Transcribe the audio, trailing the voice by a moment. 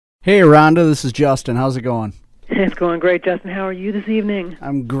Hey, Rhonda, this is Justin. How's it going? It's going great, Justin. How are you this evening?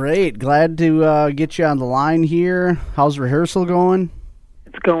 I'm great. Glad to get you on the line here. How's rehearsal going?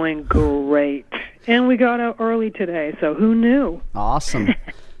 It's going great. And we got out early today, so who knew? Awesome.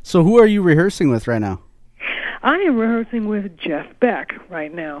 So who are you rehearsing with right now? I am rehearsing with Jeff Beck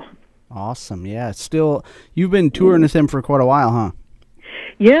right now. Awesome. Yeah, you've been touring with him for quite a while, huh?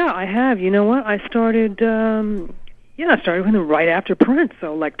 Yeah, I have. You know what? I started I started with him right after Prince,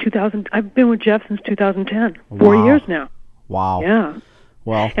 so like 2000. I've been with Jeff since 2010. Wow. 4 years now. Wow. Yeah.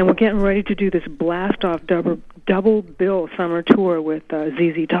 Well, and we're getting ready to do this blast-off double bill summer tour with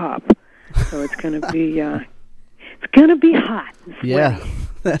ZZ Top. So it's going to be hot. And sweaty. yeah,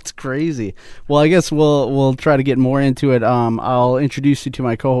 that's crazy. Well, I guess we'll try to get more into it. I'll introduce you to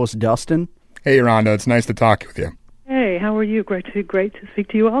my co-host Dustin. Hey, Rhonda, it's nice to talk with you. Hey, how are you? Great to speak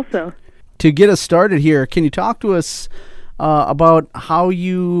to you also. To get us started here, can you talk to us about how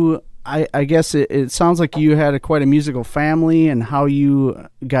you, I guess it sounds like you had quite a musical family and how you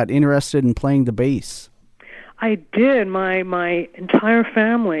got interested in playing the bass. I did. My entire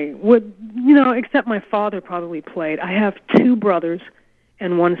family would, except my father probably played. I have two brothers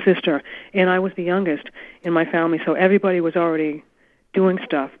and one sister, and I was the youngest in my family, so everybody was already doing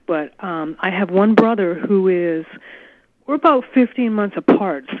stuff. But I have one brother we're about 15 months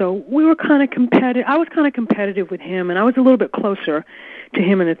apart, so we were kind of competitive. I was kind of competitive with him, and I was a little bit closer to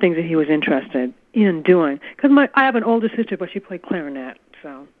him in the things that he was interested in doing. Because I have an older sister, but she played clarinet,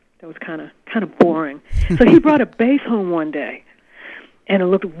 so that was kind of boring. So he brought a bass home one day, and it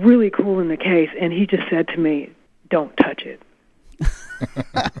looked really cool in the case, and he just said to me, "Don't touch it."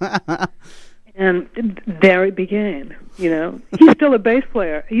 And there it began. He's still a bass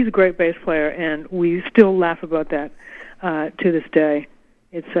player. He's a great bass player, and we still laugh about that to this day.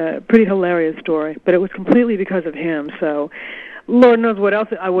 It's a pretty hilarious story, but it was completely because of him. So Lord knows what else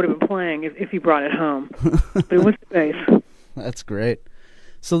I would have been playing if he brought it home. But it was the bass. That's great.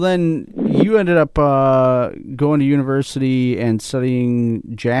 So then you ended up going to university and studying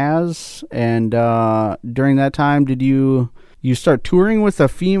jazz, and during that time, did you start touring with a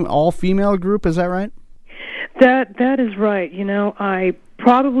all-female group? Is that right? That is right. I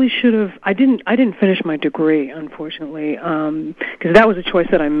probably should have. I didn't finish my degree, unfortunately, because that was a choice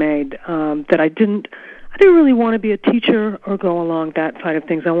that I made. That I didn't really want to be a teacher or go along that side of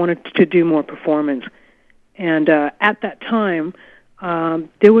things. I wanted to do more performance, and at that time,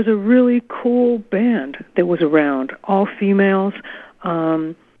 there was a really cool band that was around, all females,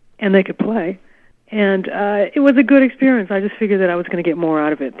 and they could play. And it was a good experience. I just figured that I was going to get more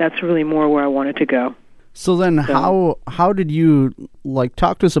out of it. That's really more where I wanted to go. So then how did you,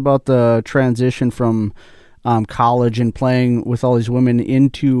 talk to us about the transition from college and playing with all these women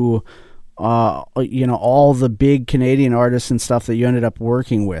into, all the big Canadian artists and stuff that you ended up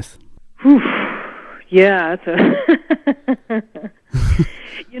working with? Whew. Yeah,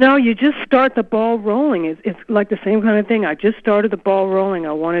 you just start the ball rolling. It's like the same kind of thing. I just started the ball rolling.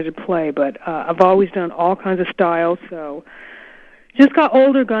 I wanted to play, but I've always done all kinds of styles, so just got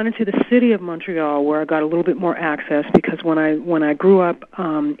older, got into the city of Montreal where I got a little bit more access because when I grew up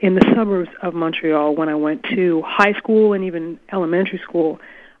in the suburbs of Montreal, when I went to high school and even elementary school,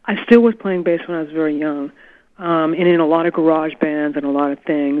 I still was playing bass when I was very young, and in a lot of garage bands and a lot of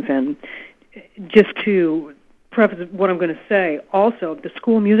things. And just to preface what I'm going to say, also, the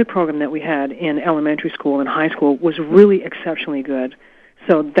school music program that we had in elementary school and high school was really exceptionally good.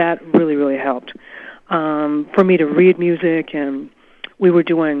 So that really, really helped for me to read music, and we were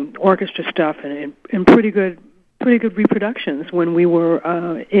doing orchestra stuff and pretty good reproductions when we were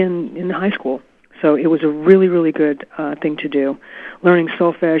in high school. So it was a really, really good thing to do, learning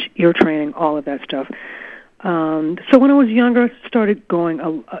solfege, ear training, all of that stuff. So when I was younger, I started going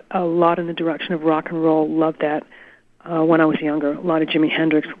a lot in the direction of rock and roll. Loved that when I was younger. A lot of Jimi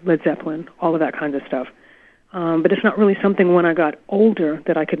Hendrix, Led Zeppelin, all of that kind of stuff. But it's not really something when I got older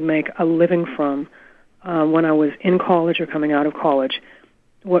that I could make a living from when I was in college or coming out of college.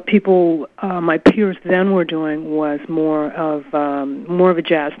 What my peers then were doing was more of a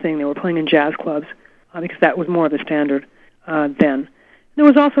jazz thing. They were playing in jazz clubs because that was more of the standard then. There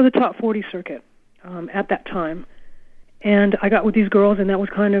was also the top 40 circuit at that time, and I got with these girls, and that was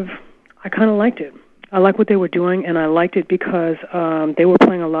I kind of liked it. I liked what they were doing, and I liked it because they were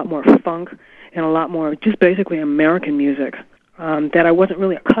playing a lot more funk and a lot more just basically American music that I wasn't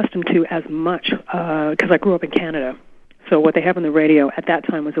really accustomed to as much because I grew up in Canada. So what they have on the radio at that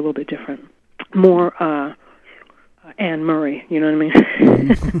time was a little bit different. More Anne Murray, you know what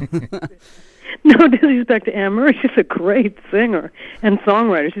I mean? No disrespect to Anne Murray. She's a great singer and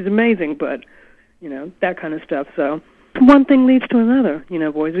songwriter. She's amazing, but, that kind of stuff. So one thing leads to another.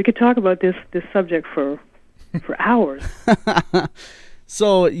 Boys, we could talk about this subject for hours.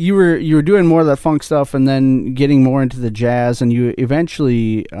 So you were doing more of that funk stuff, and then getting more into the jazz, and you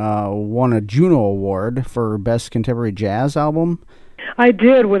eventually won a Juno Award for Best Contemporary Jazz Album. I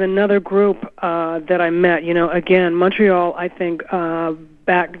did, with another group that I met. Again, Montreal, I think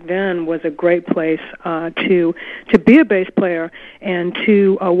back then was a great place to be a bass player and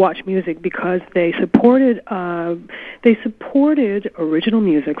to watch music, because they supported original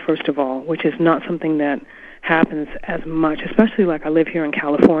music, first of all, which is not something that happens as much, especially like I live here in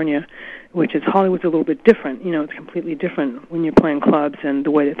California, which is Hollywood's a little bit different. It's completely different when you're playing clubs and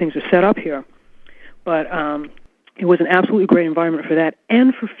the way that things are set up here. But it was an absolutely great environment for that,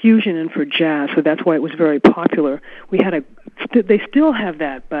 and for fusion and for jazz. So that's why it was very popular. They still have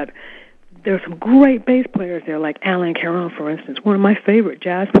that, but there are some great bass players there, like Alain Caron, for instance, one of my favorite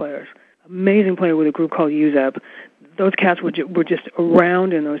jazz players, amazing player with a group called Uzeb. Those cats were just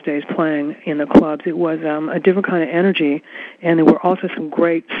around in those days playing in the clubs. It was a different kind of energy, and there were also some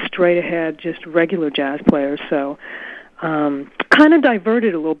great straight-ahead, just regular jazz players. So kind of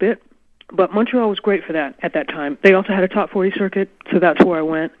diverted a little bit, but Montreal was great for that at that time. They also had a top 40 circuit, so that's where I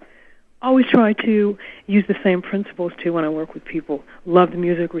went. Always try to use the same principles, too, when I work with people. Love the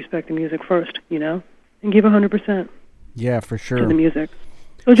music, respect the music first, and give 100%. Yeah, for sure. To the music.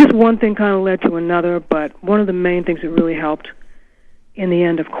 So just one thing kind of led to another, but one of the main things that really helped in the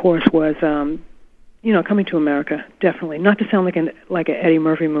end, of course, was, coming to America, definitely. Not to sound like an Eddie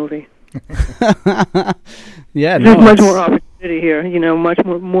Murphy movie. Yeah, There's much more opportunity here, much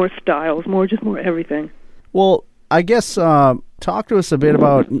more styles, more everything. Well, I guess talk to us a bit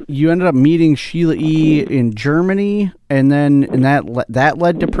about, you ended up meeting Sheila E. in Germany, and that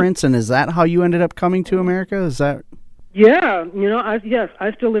led to Prince, and is that how you ended up coming to America? Is that... Yeah,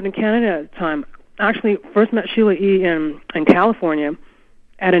 I still lived in Canada at the time. Actually, first met Sheila E. in California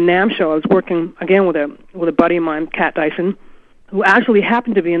at a NAMM show. I was working again with a buddy of mine, Kat Dyson, who actually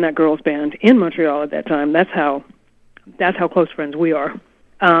happened to be in that girls' band in Montreal at that time. That's how close friends we are.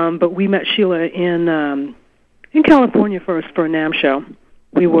 But we met Sheila in California first for a NAMM show.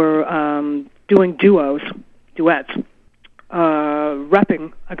 We were doing duets,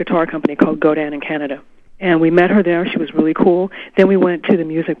 repping a guitar company called Godin in Canada. And we met her there. She was really cool. Then we went to the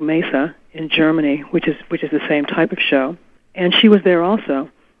Music Mesa in Germany, which is the same type of show. And she was there also.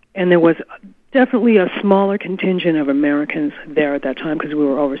 And there was definitely a smaller contingent of Americans there at that time because we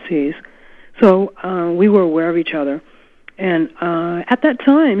were overseas. So we were aware of each other. And at that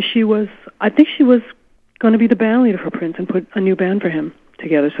time, I think she was going to be the band leader for Prince and put a new band for him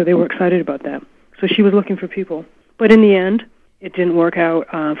together. So they were excited about that. So she was looking for people. But in the end, it didn't work out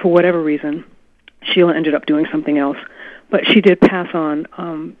for whatever reason. Sheila ended up doing something else, but she did pass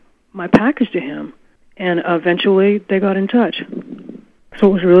on my package to him, and eventually they got in touch.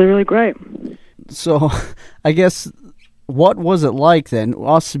 So it was really, really great. So I guess, what was it like then?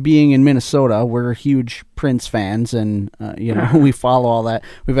 Us being in Minnesota, we're huge Prince fans, and we follow all that.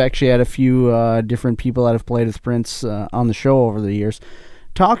 We've actually had a few different people that have played with Prince on the show over the years.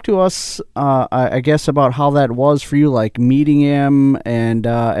 Talk to us, I guess, about how that was for you, like meeting him, and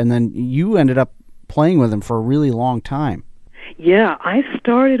then you ended up playing with him for a really long time. Yeah, I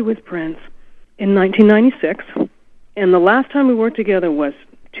started with Prince in 1996, and the last time we worked together was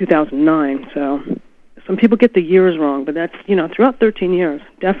 2009, so some people get the years wrong, but that's, throughout 13 years,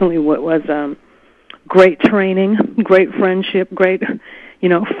 definitely what was great training, great friendship, great,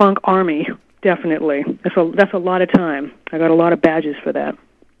 funk army, definitely. That's a lot of time. I got a lot of badges for that,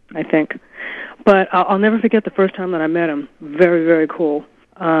 I think. But I'll never forget the first time that I met him. Very, very cool.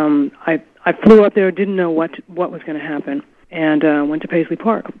 I flew up there, didn't know what was going to happen, and went to Paisley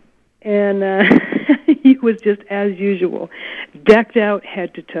Park. And he was just, as usual, decked out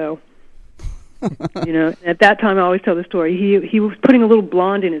head to toe. At that time, I always tell the story. He was putting a little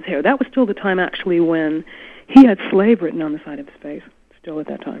blonde in his hair. That was still the time, actually, when he had slave written on the side of his face, still at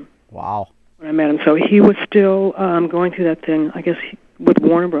that time. Wow. When I met him. So he was still going through that thing, I guess, with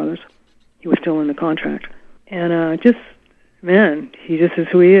Warner Brothers. He was still in the contract. And man, he just is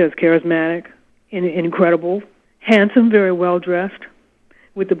who he is, charismatic, incredible, handsome, very well-dressed,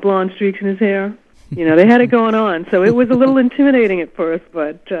 with the blonde streaks in his hair. They had it going on, so it was a little intimidating at first,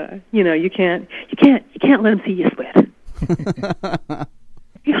 but, you can't let him see you sweat.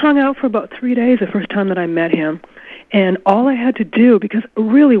 He hung out for about 3 days the first time that I met him, and all I had to do, because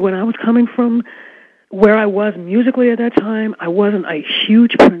really when I was coming from where I was musically at that time, I wasn't a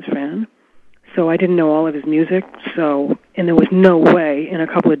huge Prince fan. So I didn't know all of his music, and there was no way in a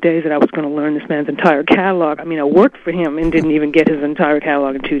couple of days that I was going to learn this man's entire catalog. I mean, I worked for him and didn't even get his entire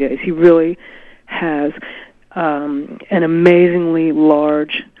catalog in 2 days. He really has an amazingly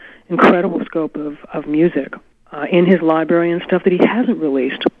large, incredible scope of music in his library, and stuff that he hasn't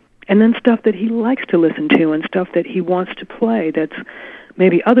released, and then stuff that he likes to listen to and stuff that he wants to play that's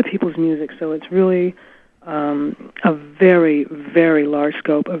maybe other people's music. So it's really a very, very large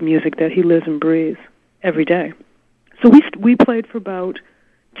scope of music that he lives and breathes every day. So we played for about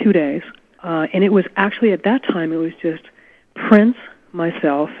 2 days, and it was actually, at that time, it was just Prince,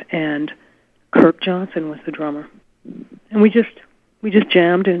 myself, and Kirk Johnson was the drummer. And we just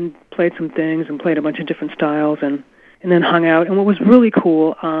jammed and played some things and played a bunch of different styles and then hung out. And what was really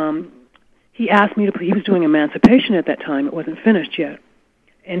cool, he asked me to play. He was doing Emancipation at that time. It wasn't finished yet.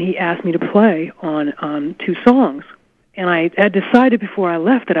 And he asked me to play on 2 songs. And I had decided before I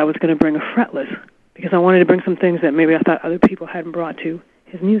left that I was going to bring a fretless, because I wanted to bring some things that maybe I thought other people hadn't brought to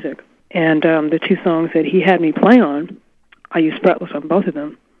his music. And the 2 songs that he had me play on, I used fretless on both of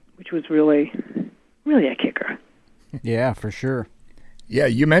them, which was really, really a kicker. Yeah, for sure. Yeah,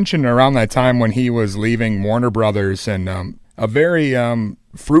 you mentioned around that time when he was leaving Warner Brothers, and a very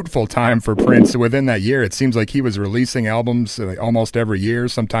fruitful time for Prince within that year. It seems like he was releasing albums almost every year,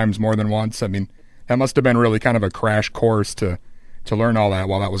 sometimes more than once. I mean, that must have been really kind of a crash course to learn all that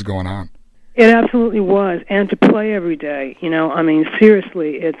while that was going on. It absolutely was, and to play every day. I mean,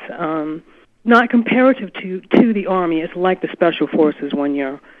 seriously, it's not comparative to the Army. It's like the Special Forces when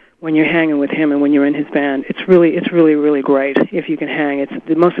you're hanging with him and when you're in his band. It's really, really great if you can hang. It's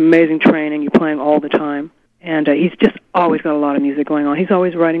the most amazing training. You're playing all the time. And he's just always got a lot of music going on. He's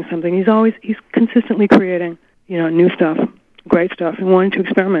always writing something. He's consistently creating, new stuff, great stuff, and wanting to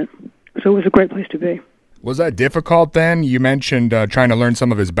experiment. So it was a great place to be. Was that difficult then? You mentioned trying to learn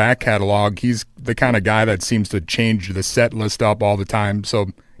some of his back catalog. He's the kind of guy that seems to change the set list up all the time. So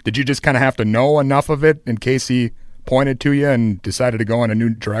did you just kind of have to know enough of it in case he pointed to you and decided to go in a new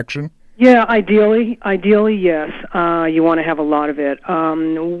direction? Yeah, ideally, yes. You want to have a lot of it.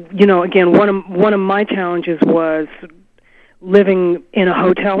 Again, one of my challenges was living in a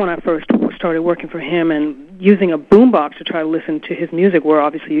hotel when I first started working for him, and using a boombox to try to listen to his music, where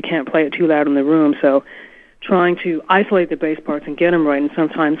obviously you can't play it too loud in the room. So, trying to isolate the bass parts and get them right, and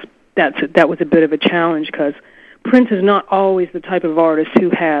sometimes that was a bit of a challenge, because Prince is not always the type of artist who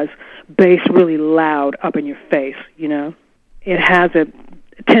has bass really loud up in your face. It has a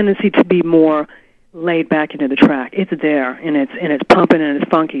tendency to be more laid back into the track. It's there, and it's pumping and it's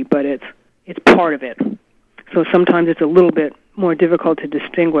funky, but it's part of it. So sometimes it's a little bit more difficult to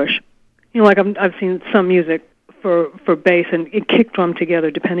distinguish. Like I've seen some music for bass and kick drum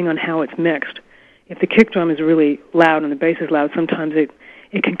together, depending on how it's mixed. If the kick drum is really loud and the bass is loud, sometimes it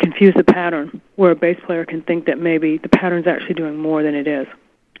can confuse the pattern, where a bass player can think that maybe the pattern's actually doing more than it is.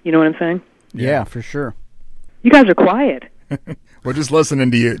 You know what I'm saying? Yeah, for sure. You guys are quiet. We're just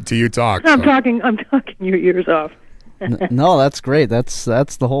listening to you talk. I'm talking your ears off. No, that's great. That's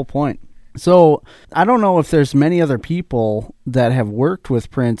the whole point. So I don't know if there's many other people that have worked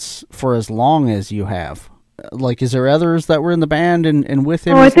with Prince for as long as you have. Like, is there others that were in the band and with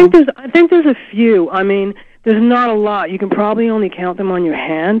him? I think there's a few. I mean, there's not a lot. You can probably only count them on your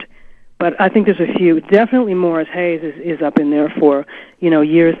hand, but I think there's a few. Definitely Morris Hayes is up in there for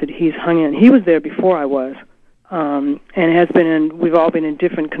years that he's hung in. He was there before I was. And has been in. We've all been in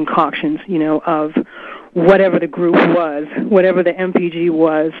different concoctions, of whatever the group was, whatever the MPG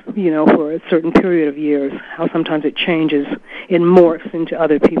was, for a certain period of years. How sometimes it changes, it morphs into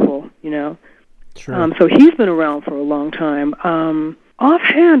other people, Sure. So he's been around for a long time.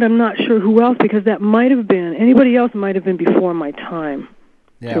 Offhand, I'm not sure who else, because that might have been anybody else. Might have been before my time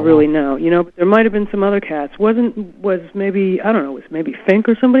to really know. But there might have been some other cats. Was maybe Fink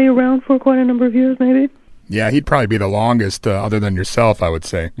or somebody around for quite a number of years, maybe. Yeah, he'd probably be the longest, other than yourself, I would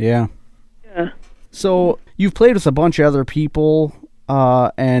say. Yeah. Yeah. So you've played with a bunch of other people,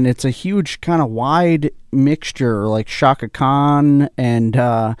 and it's a huge kind of wide mixture, like Chaka Khan and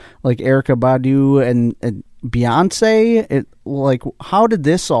like Erykah Badu and Beyonce. How did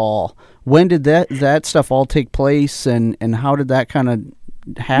when did that stuff all take place, and how did that kind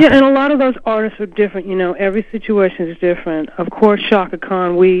of happen? Yeah, and a lot of those artists are different. Every situation is different. Of course, Chaka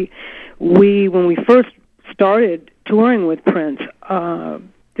Khan, we when we first started touring with Prince,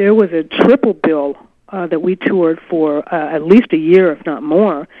 there was a triple bill that we toured for at least a year, if not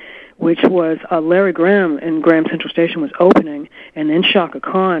more, which was Larry Graham and Graham Central Station was opening, and then Chaka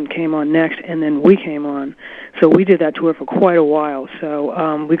Khan came on next, and then we came on. So we did that tour for quite a while.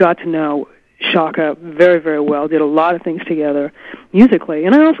 So we got to know Chaka very, very well, did a lot of things together musically.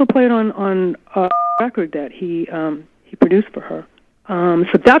 And I also played on a record that he produced for her.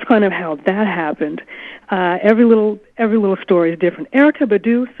 So that's kind of how that happened. Every little story is different. Erykah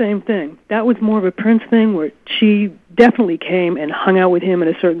Badu, same thing. That was more of a Prince thing, where she definitely came and hung out with him at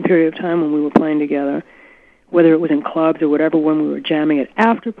a certain period of time when we were playing together, whether it was in clubs or whatever, when we were jamming at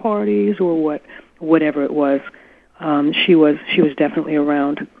after parties or whatever it was. She was definitely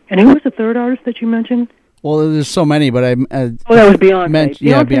around. And who was the third artist that you mentioned? Well, there's so many, but that was Beyonce.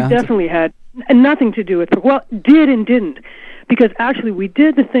 Beyonce definitely had nothing to do with her. Well, did and didn't. Because actually we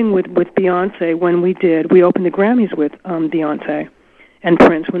did the thing with Beyonce when we opened the Grammys with Beyonce and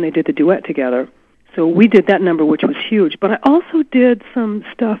Prince when they did the duet together. So we did that number, which was huge. But I also did some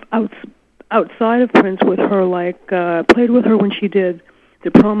stuff outside of Prince with her, like played with her when she did the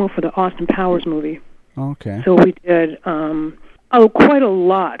promo for the Austin Powers movie. Okay. So we did quite a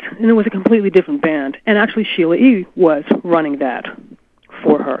lot, and it was a completely different band. And actually Sheila E. was running that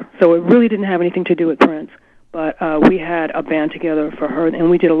for her. So it really didn't have anything to do with Prince. But we had a band together for her, and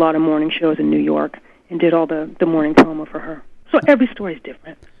we did a lot of morning shows in New York and did all the morning promo for her. So every story is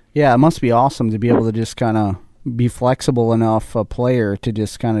different. Yeah, it must be awesome to be able to just kind of be flexible enough, a player, to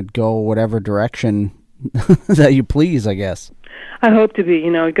just kind of go whatever direction that you please, I guess. I hope to be.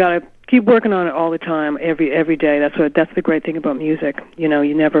 You got to keep working on it all the time, every day. That's the great thing about music. You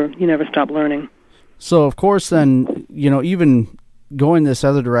never stop learning. So, of course, then, even going this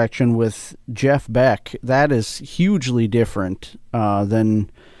other direction with Jeff Beck, that is hugely different than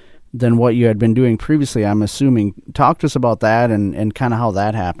what you had been doing previously, I'm assuming. Talk to us about that and kind of how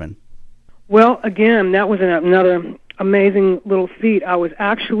that happened. Well, again, that was another amazing little feat. I was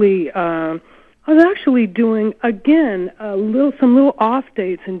actually doing again some little off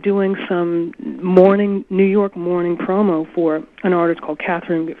dates and doing some New York morning promo for an artist called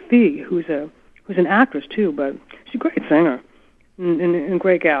Catherine McPhee, who's an actress too, but she's a great singer. And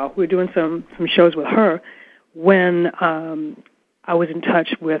great gal. We were doing some shows with her when I was in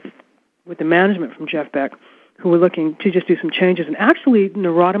touch with the management from Jeff Beck, who were looking to just do some changes. And actually,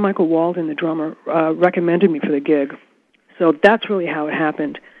 Narada Michael Walden, the drummer, recommended me for the gig. So that's really how it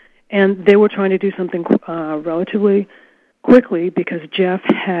happened. And they were trying to do something relatively quickly because Jeff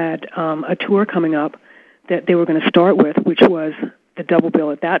had a tour coming up that they were going to start with, which was the double bill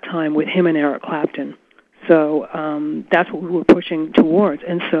at that time with him and Eric Clapton. So that's what we were pushing towards.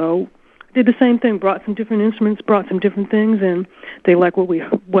 And so did the same thing, brought some different instruments, brought some different things, and they liked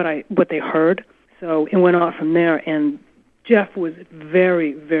what they heard. So it went off from there. And Jeff was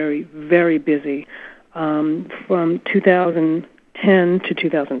very, very, very busy from 2010 to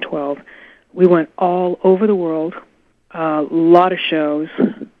 2012. We went all over the world, a lot of shows,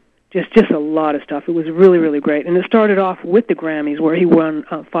 just a lot of stuff. It was really, really great. And it started off with the Grammys, where he won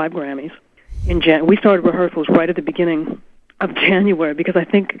 5 Grammys. We started rehearsals right at the beginning of January because I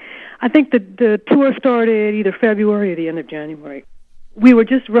think the tour started either February or the end of January. We were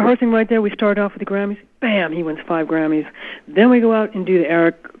just rehearsing right there. We started off with the Grammys. Bam, he wins 5 Grammys. Then we go out and do the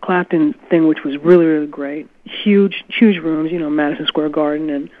Eric Clapton thing, which was really, really great. Huge rooms, Madison Square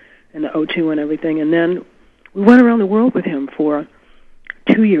Garden and the O2 and everything. And then we went around the world with him for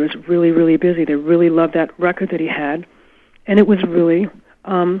 2 years, really, really busy. They really loved that record that he had, and it was really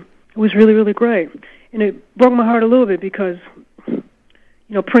really great. And it broke my heart a little bit because,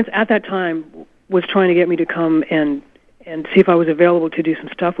 Prince at that time was trying to get me to come and see if I was available to do some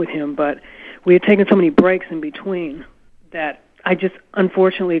stuff with him, but we had taken so many breaks in between that I just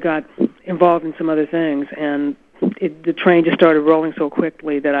unfortunately got involved in some other things, and the train just started rolling so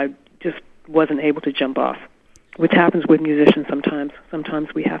quickly that I just wasn't able to jump off, which happens with musicians sometimes.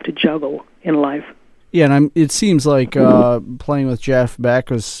 Sometimes we have to juggle in life. Yeah, and it seems like playing with Jeff Beck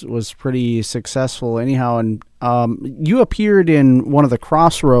was pretty successful anyhow. And you appeared in one of the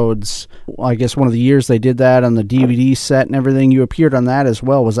Crossroads, I guess one of the years they did that on the DVD set and everything. You appeared on that as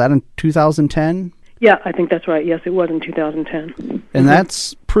well. Was that in 2010? Yeah, I think that's right. Yes, it was in 2010. And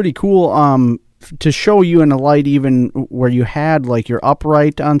that's pretty cool to show you in a light even where you had like your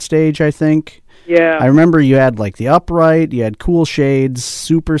upright on stage, I think. Yeah. I remember you had like the upright, you had cool shades,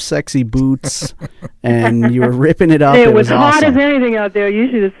 super sexy boots, and you were ripping it up. It was hot awesome. as anything out there. You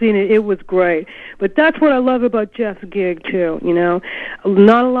should have seen it. It was great. But that's what I love about Jeff's gig too,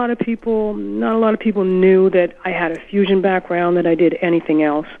 Not a lot of people knew that I had a fusion background, that I did anything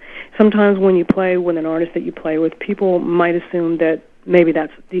else. Sometimes when you play with an artist that you play with, people might assume that maybe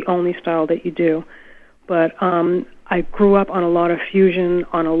that's the only style that you do. But I grew up on a lot of fusion,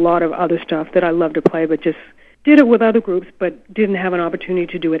 on a lot of other stuff that I love to play, but just did it with other groups, but didn't have an opportunity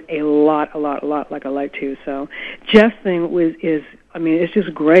to do it a lot like I like to. So Jeff's thing is it's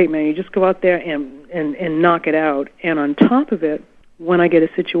just great, man. You just go out there and knock it out. And on top of it, when I get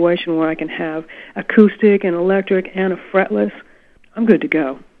a situation where I can have acoustic and electric and a fretless, I'm good to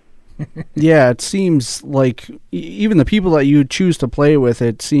go. Yeah, it seems like even the people that you choose to play with,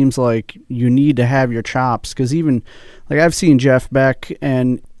 it seems like you need to have your chops. Because even, like, I've seen Jeff Beck,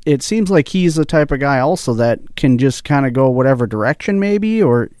 and it seems like he's the type of guy also that can just kind of go whatever direction maybe,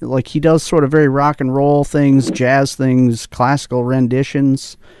 or like he does sort of very rock and roll things, jazz things, classical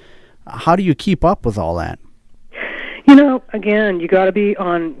renditions. How do you keep up with all that? You know, again, you got to be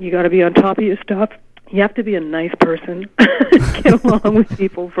on top of your stuff. You have to be a nice person. Get along with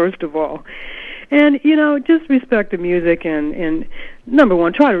people first of all, and you know, just respect the music. And number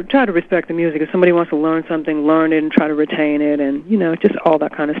one, try to respect the music. If somebody wants to learn something, learn it and try to retain it, and you know, just all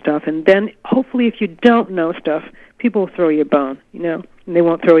that kind of stuff. And then hopefully, if you don't know stuff, people will throw you a bone. You know, and they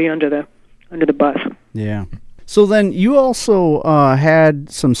won't throw you under the bus. Yeah. So then you also had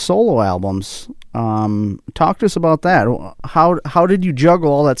some solo albums. Talk to us about that. How did you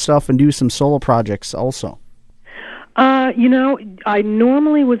juggle all that stuff and do some solo projects also? You know, I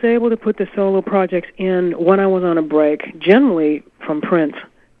normally was able to put the solo projects in when I was on a break, generally from Prince,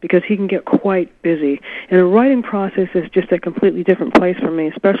 because he can get quite busy. And the writing process is just a completely different place for me,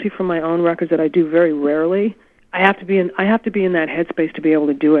 especially for my own records that I do very rarely. I have to be in that headspace to be able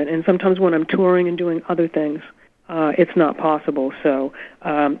to do it. And sometimes when I'm touring and doing other things, it's not possible. So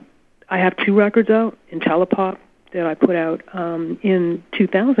I have 2 records out in Telepop that I put out in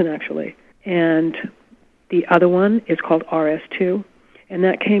 2000, actually. And the other one is called RS2, and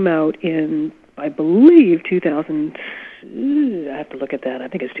that came out in, I believe, 2000. I have to look at that. I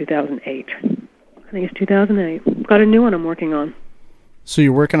think it's 2008. I think it's 2008. Got a new one I'm working on. So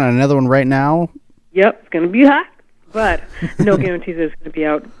you're working on another one right now? Yep, it's going to be hot, but no guarantees it's going to be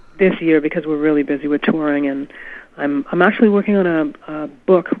out this year because we're really busy with touring, and I'm actually working on a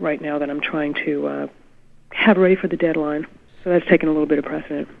book right now that I'm trying to have ready for the deadline. So that's taken a little bit of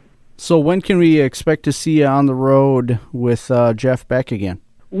precedent. So when can we expect to see you on the road with Jeff Beck again?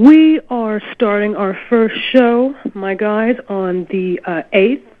 We are starting our first show, my guys, on the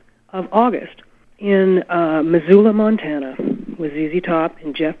 8th of August in Missoula, Montana, with ZZ Top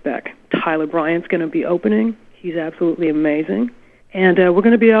and Jeff Beck. Tyler Bryant's going to be opening. He's absolutely amazing. And we're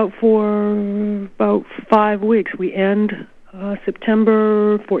going to be out for about 5 weeks. We end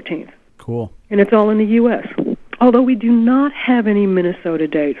September 14th. Cool. And it's all in the U.S., although we do not have any Minnesota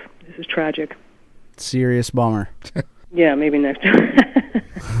dates. This is tragic. Serious bummer. Yeah, maybe next time.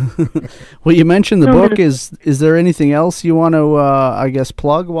 Well, you mentioned the book. Is there anything else you want to, I guess,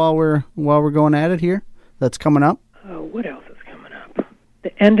 plug while we're going at it here that's coming up? What else is coming up?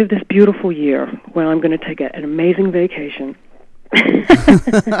 The end of this beautiful year when I'm going to take an amazing vacation.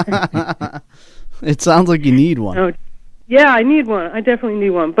 It sounds like you need one. Oh, yeah, I need one. I definitely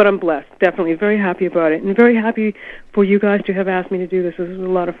need one, but I'm blessed. Definitely very happy about it, and very happy for you guys to have asked me to do this. This was a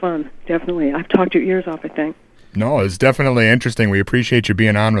lot of fun. Definitely. I've talked your ears off, I think. No, it's definitely interesting. We appreciate you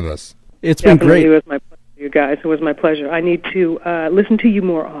being on with us. It's been great. It was my pleasure, you guys. It was my pleasure. I need to listen to you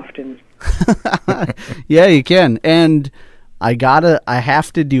more often. Yeah, you can. And I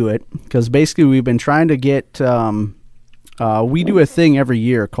have to do it, because basically we've been trying to get, we do a thing every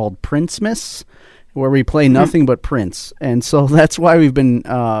year called Princemas, where we play nothing but Prince, and so that's why we've been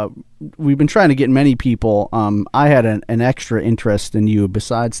trying to get many people. I had an extra interest in you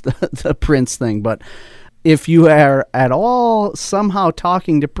besides the Prince thing, but if you are at all somehow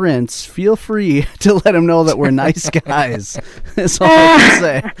talking to Prince, feel free to let him know that we're nice guys. That's all I can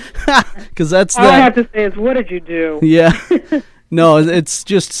say. Because that's all I have to say is, what did you do? Yeah. No, it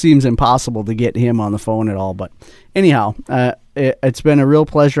just seems impossible to get him on the phone at all. But anyhow, it's been a real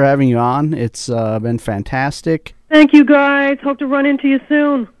pleasure having you on. It's been fantastic. Thank you, guys. Hope to run into you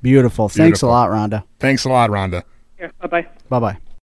soon. Beautiful. Thanks a lot, Rhonda. Thanks a lot, Rhonda. Yeah, bye-bye. Bye-bye.